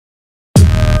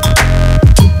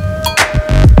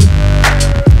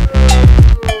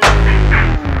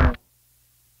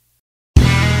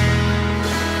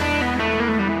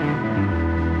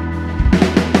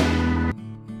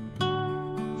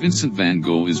Vincent van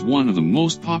Gogh is one of the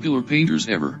most popular painters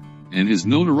ever, and his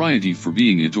notoriety for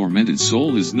being a tormented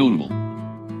soul is notable.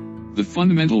 The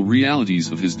fundamental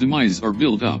realities of his demise are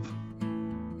built up.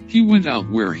 He went out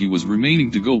where he was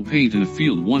remaining to go paint in a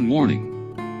field one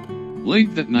morning.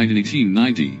 Late that night in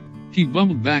 1890, he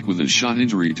bumbled back with a shot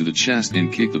injury to the chest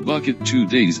and kicked the bucket 2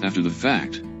 days after the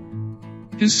fact.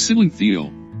 His sibling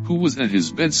Theo, who was at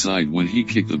his bedside when he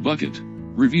kicked the bucket,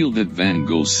 revealed that Van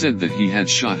Gogh said that he had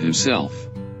shot himself.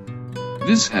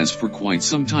 This has for quite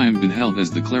some time been held as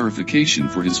the clarification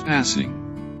for his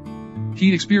passing.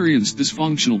 He experienced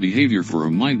dysfunctional behavior for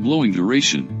a mind-blowing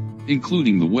duration,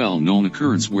 including the well-known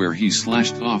occurrence where he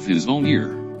slashed off his own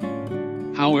ear.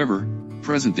 However,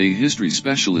 present-day history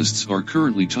specialists are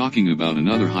currently talking about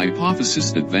another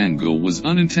hypothesis that Van Gogh was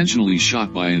unintentionally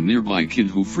shot by a nearby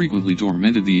kid who frequently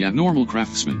tormented the abnormal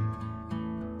craftsman.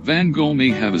 Van Gogh may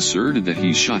have asserted that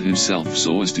he shot himself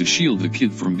so as to shield the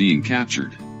kid from being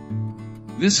captured.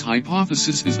 This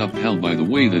hypothesis is upheld by the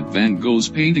way that Van Gogh's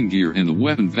painting gear and the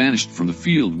weapon vanished from the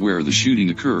field where the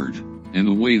shooting occurred, and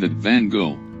the way that Van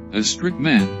Gogh, a strict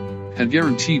man, had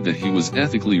guaranteed that he was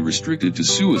ethically restricted to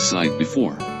suicide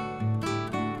before.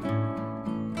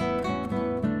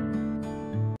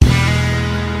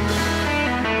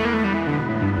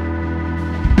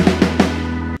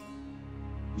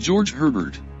 George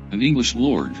Herbert, an English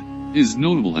lord, is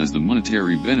notable as the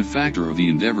monetary benefactor of the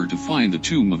endeavor to find the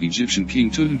tomb of Egyptian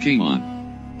King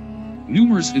Tutankhamun.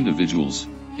 Numerous individuals,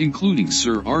 including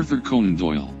Sir Arthur Conan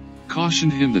Doyle,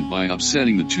 cautioned him that by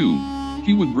upsetting the tomb,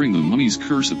 he would bring the mummy's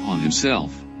curse upon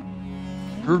himself.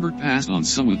 Herbert passed on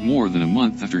somewhat more than a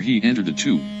month after he entered the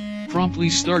tomb, promptly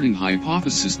starting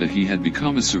hypothesis that he had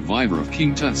become a survivor of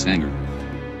King Tut's anger.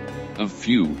 A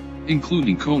few,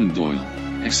 including Conan Doyle,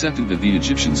 accepted that the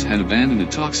Egyptians had abandoned a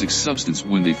toxic substance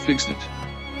when they fixed it.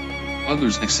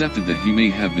 Others accepted that he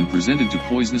may have been presented to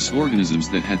poisonous organisms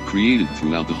that had created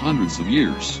throughout the hundreds of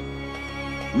years.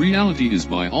 Reality is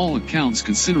by all accounts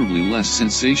considerably less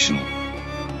sensational.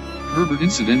 Herbert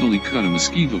incidentally cut a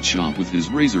mosquito chomp with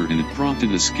his razor and it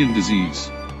prompted a skin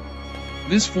disease.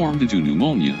 This formed into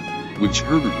pneumonia, which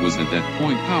Herbert was at that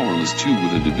point powerless to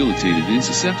with a debilitated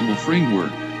insusceptible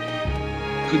framework.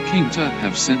 Could King Tut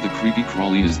have sent the creepy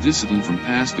crawly as discipline from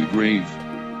past the grave?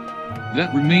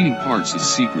 That remaining part's a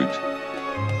secret.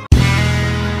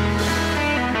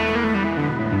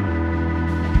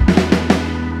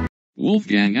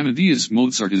 Wolfgang Amadeus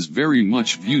Mozart is very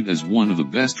much viewed as one of the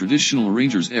best traditional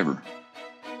arrangers ever.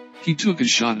 He took a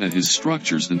shot at his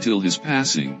structures until his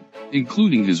passing,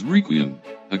 including his Requiem,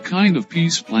 a kind of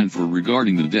peace plan for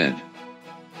regarding the dead.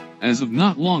 As of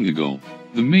not long ago,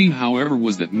 the main however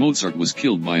was that Mozart was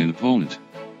killed by an opponent.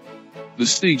 The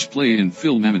stage play and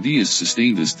film Amadeus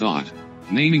sustained this thought,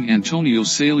 naming Antonio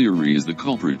Salieri as the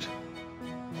culprit.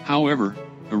 However,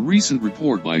 a recent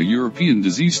report by European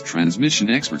disease transmission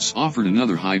experts offered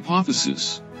another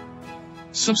hypothesis.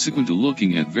 Subsequent to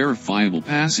looking at verifiable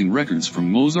passing records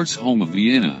from Mozart's home of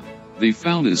Vienna, they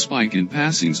found a spike in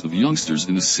passings of youngsters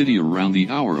in the city around the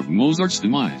hour of Mozart's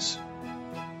demise.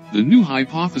 The new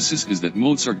hypothesis is that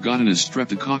Mozart got a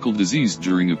streptococcal disease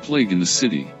during a plague in the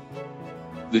city.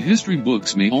 The history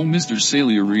books may owe Mr.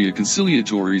 Salieri a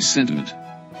conciliatory sentiment.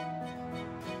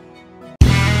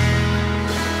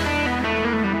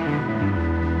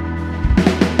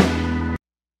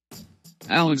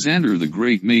 Alexander the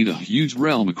Great made a huge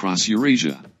realm across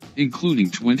Eurasia,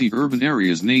 including 20 urban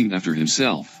areas named after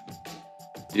himself.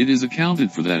 It is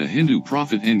accounted for that a Hindu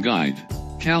prophet and guide,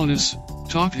 Calenus,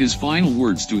 talked his final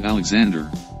words to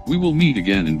Alexander, "We will meet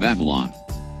again in Babylon."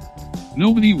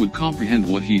 Nobody would comprehend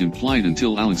what he implied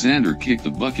until Alexander kicked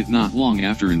the bucket not long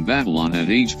after in Babylon at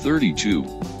age 32.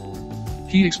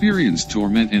 He experienced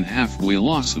torment and halfway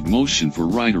loss of motion for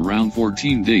right around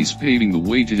 14 days, paving the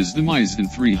way to his demise in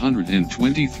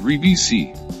 323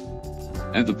 BC.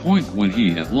 At the point when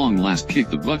he at long last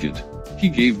kicked the bucket, he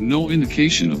gave no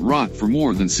indication of rot for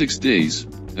more than 6 days,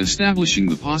 establishing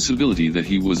the possibility that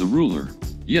he was a ruler,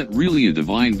 yet really a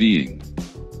divine being.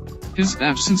 His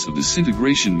absence of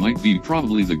disintegration might be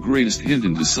probably the greatest hint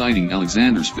in deciding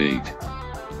Alexander's fate.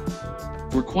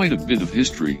 For quite a bit of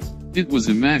history, it was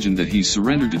imagined that he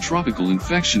surrendered to tropical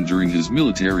infection during his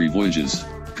military voyages,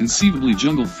 conceivably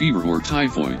jungle fever or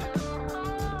typhoid.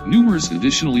 Numerous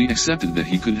additionally accepted that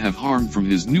he could have harmed from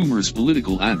his numerous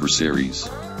political adversaries.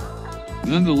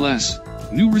 Nonetheless,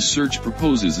 new research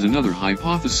proposes another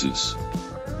hypothesis.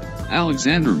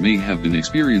 Alexander may have been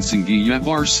experiencing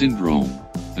Guillain-Barré syndrome,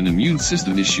 an immune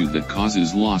system issue that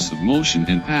causes loss of motion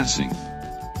and passing.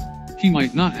 He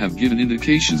might not have given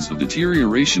indications of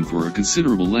deterioration for a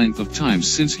considerable length of time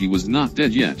since he was not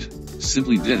dead yet,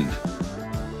 simply deadened.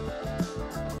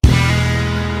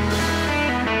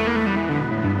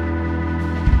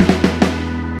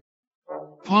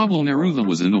 Pablo Neruda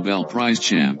was a Nobel Prize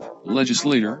champ,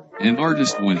 legislator, and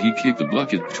artist when he kicked the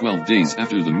bucket 12 days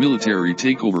after the military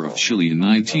takeover of Chile in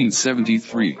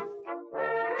 1973.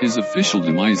 His official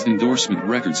demise endorsement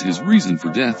records his reason for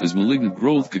death as malignant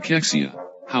growth cachexia.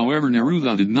 However,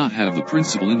 Neruda did not have the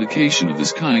principal indication of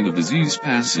this kind of disease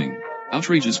passing,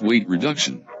 outrageous weight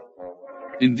reduction.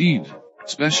 Indeed,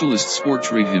 specialists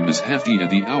portrayed him as hefty at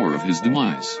the hour of his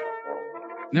demise.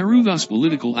 Neruda's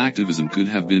political activism could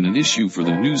have been an issue for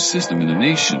the news system in the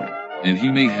nation, and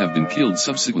he may have been killed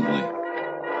subsequently.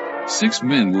 6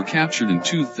 men were captured in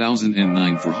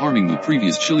 2009 for harming the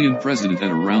previous Chilean president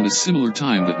at around a similar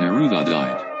time that Neruda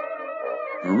died.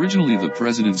 Originally, the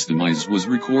president's demise was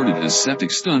recorded as septic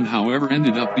stun, however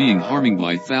ended up being harming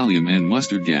by thallium and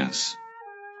mustard gas.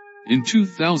 In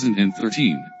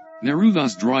 2013,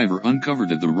 Neruda's driver uncovered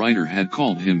that the writer had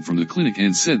called him from the clinic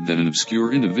and said that an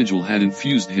obscure individual had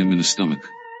infused him in the stomach.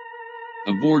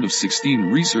 A board of 16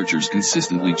 researchers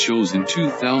consistently chose in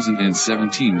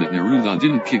 2017 that Neruda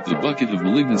didn't kick the bucket of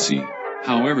malignancy.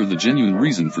 However, the genuine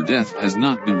reason for death has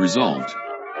not been resolved.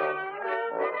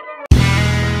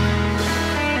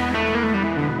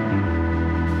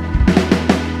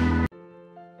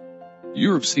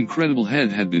 Europe's incredible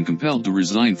head had been compelled to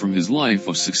resign from his life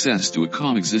of success to a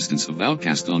calm existence of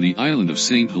outcast on the island of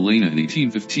St. Helena in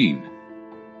 1815.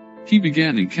 He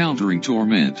began encountering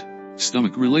torment,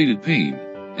 stomach-related pain,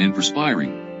 and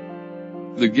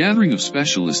perspiring. The gathering of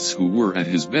specialists who were at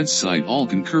his bedside all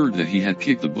concurred that he had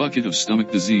kicked the bucket of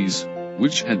stomach disease,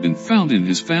 which had been found in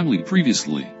his family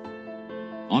previously.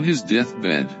 On his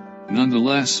deathbed,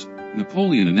 nonetheless,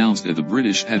 Napoleon announced that the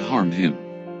British had harmed him.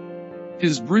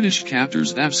 His British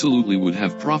captors absolutely would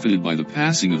have profited by the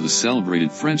passing of the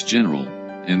celebrated French general,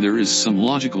 and there is some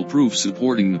logical proof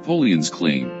supporting Napoleon's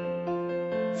claim.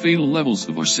 Fatal levels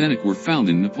of arsenic were found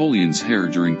in Napoleon's hair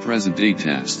during present-day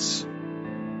tests.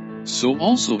 So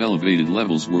also elevated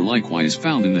levels were likewise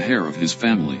found in the hair of his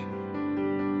family.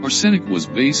 Arsenic was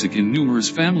basic in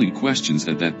numerous family questions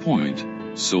at that point,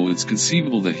 so it's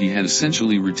conceivable that he had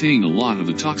essentially retained a lot of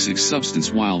the toxic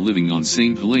substance while living on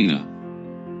St. Helena.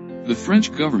 The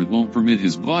French government won't permit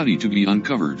his body to be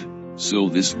uncovered, so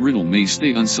this riddle may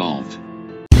stay unsolved.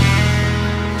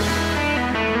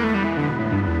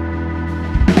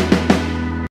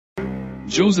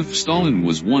 Joseph Stalin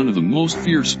was one of the most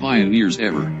fierce pioneers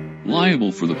ever,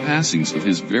 liable for the passings of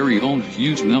his very own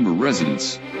huge number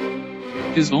residents.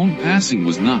 His own passing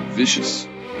was not vicious.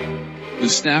 The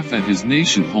staff at his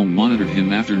nation home monitored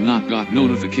him after not got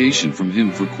notification from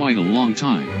him for quite a long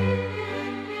time.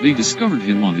 They discovered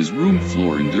him on his room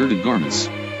floor in dirty garments,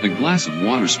 a glass of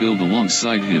water spilled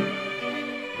alongside him.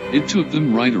 It took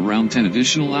them right around 10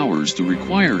 additional hours to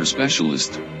require a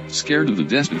specialist, scared of the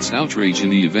despot's outrage in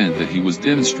the event that he was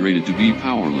demonstrated to be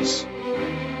powerless.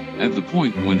 At the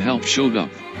point when help showed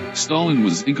up, Stalin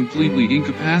was incompletely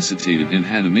incapacitated and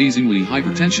had amazingly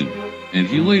hypertension, and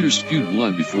he later spewed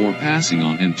blood before passing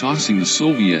on and tossing the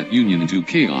Soviet Union into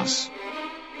chaos.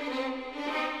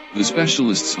 The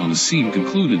specialists on the scene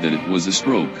concluded that it was a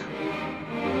stroke.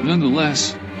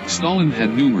 Nonetheless, Stalin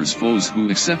had numerous foes who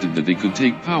accepted that they could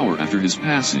take power after his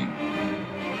passing.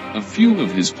 A few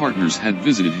of his partners had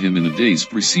visited him in the days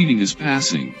preceding his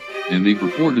passing, and they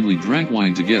purportedly drank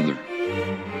wine together.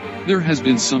 There has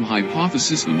been some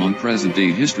hypothesis among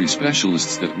present-day history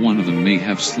specialists that one of them may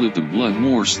have slipped a blood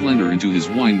more slender into his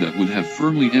wine that would have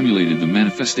firmly emulated the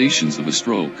manifestations of a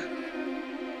stroke.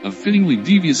 A fittingly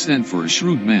devious end for a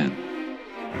shrewd man.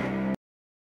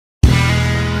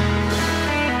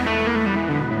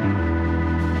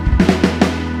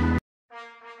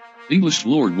 English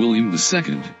Lord William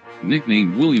II,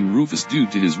 nicknamed William Rufus due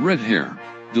to his red hair,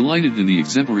 delighted in the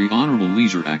exemplary honorable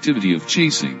leisure activity of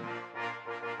chasing.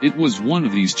 It was one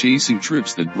of these chasing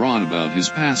trips that brought about his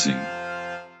passing.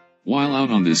 While out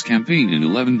on this campaign in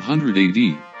 1100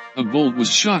 AD, a bolt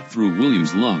was shot through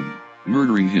William's lung,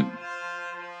 murdering him.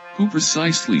 Who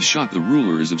precisely shot the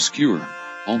ruler is obscure,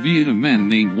 albeit a man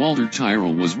named Walter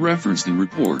Tyrrell was referenced in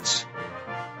reports.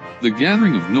 The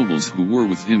gathering of nobles who were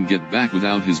with him get back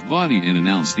without his body and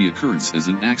announce the occurrence as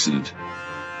an accident.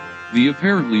 The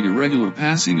apparently irregular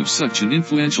passing of such an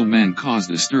influential man caused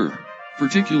a stir,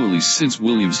 particularly since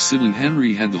William's sibling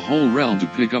Henry had the whole realm to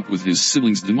pick up with his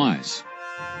sibling's demise.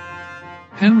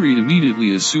 Henry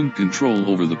immediately assumed control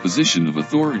over the position of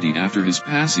authority after his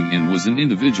passing and was an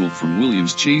individual from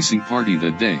William's chasing party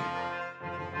that day.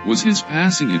 Was his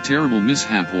passing a terrible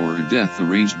mishap or a death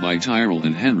arranged by Tyrrell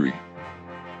and Henry?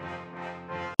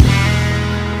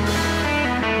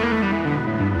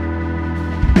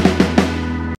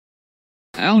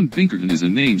 Alan Pinkerton is a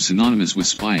name synonymous with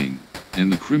spying.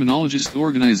 and the criminologist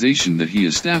organization that he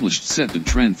established set the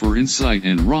trend for insight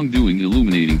and wrongdoing,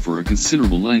 illuminating for a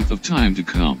considerable length of time to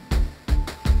come.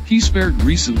 He spared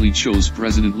recently chose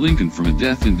President Lincoln from a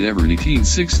death endeavor in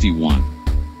 1861.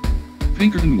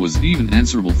 Pinkerton was even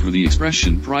answerable for the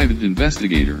expression private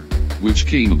investigator, which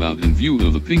came about in view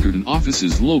of the Pinkerton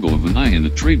office's logo of an eye and the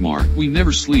trademark "We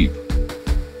Never Sleep."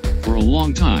 For a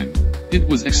long time, it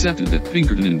was accepted that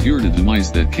Pinkerton endured a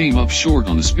demise that came up short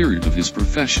on the spirit of his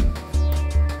profession.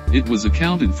 It was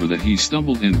accounted for that he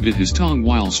stumbled and bit his tongue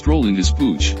while strolling his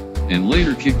pooch, and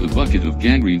later kicked a bucket of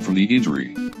gangrene from the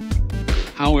injury.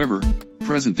 However,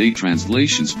 present-day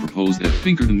translations propose that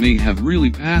Pinkerton may have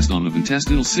really passed on of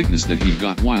intestinal sickness that he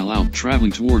got while out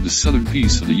traveling toward the southern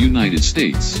piece of the United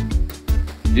States.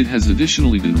 It has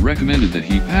additionally been recommended that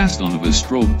he passed on of a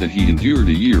stroke that he endured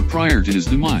a year prior to his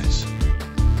demise.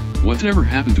 Whatever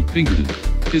happened to Pinkerton,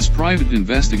 his private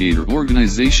investigator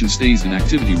organization stays in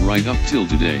activity right up till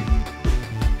today.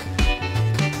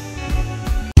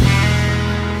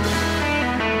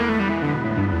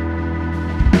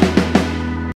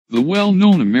 The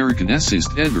well-known American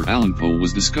essayist Edgar Allan Poe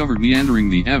was discovered meandering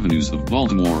the avenues of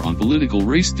Baltimore on political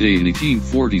race day in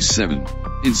 1847,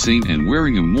 insane and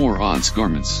wearing a more odds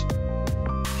garments.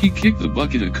 He kicked the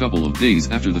bucket a couple of days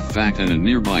after the fact at a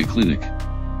nearby clinic.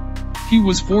 He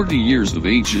was 40 years of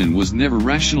age and was never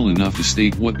rational enough to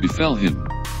state what befell him.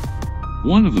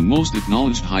 One of the most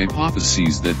acknowledged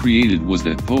hypotheses that created was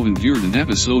that Poe endured an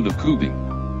episode of cooping.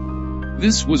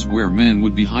 This was where men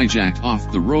would be hijacked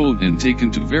off the road and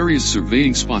taken to various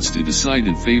surveying spots to decide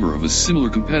in favor of a similar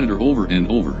competitor over and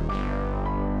over.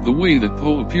 The way that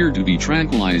Poe appeared to be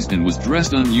tranquilized and was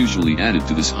dressed unusually added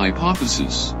to this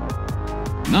hypothesis.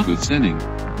 Notwithstanding,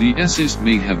 the essayist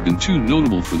may have been too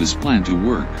notable for this plan to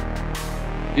work.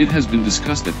 It has been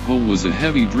discussed that Poe was a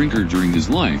heavy drinker during his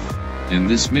life, and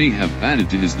this may have added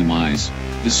to his demise,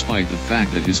 despite the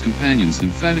fact that his companions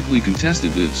emphatically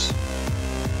contested this.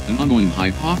 An ongoing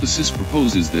hypothesis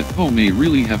proposes that Poe may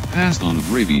really have passed on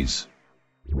of rabies.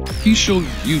 He showed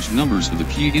huge numbers of the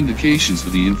key indications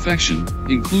of the infection,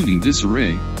 including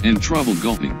disarray, and trouble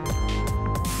gulping.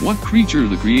 What creature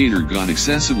the creator got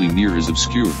excessively near is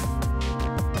obscure.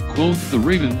 Quoth the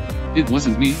raven, "It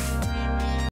wasn't me,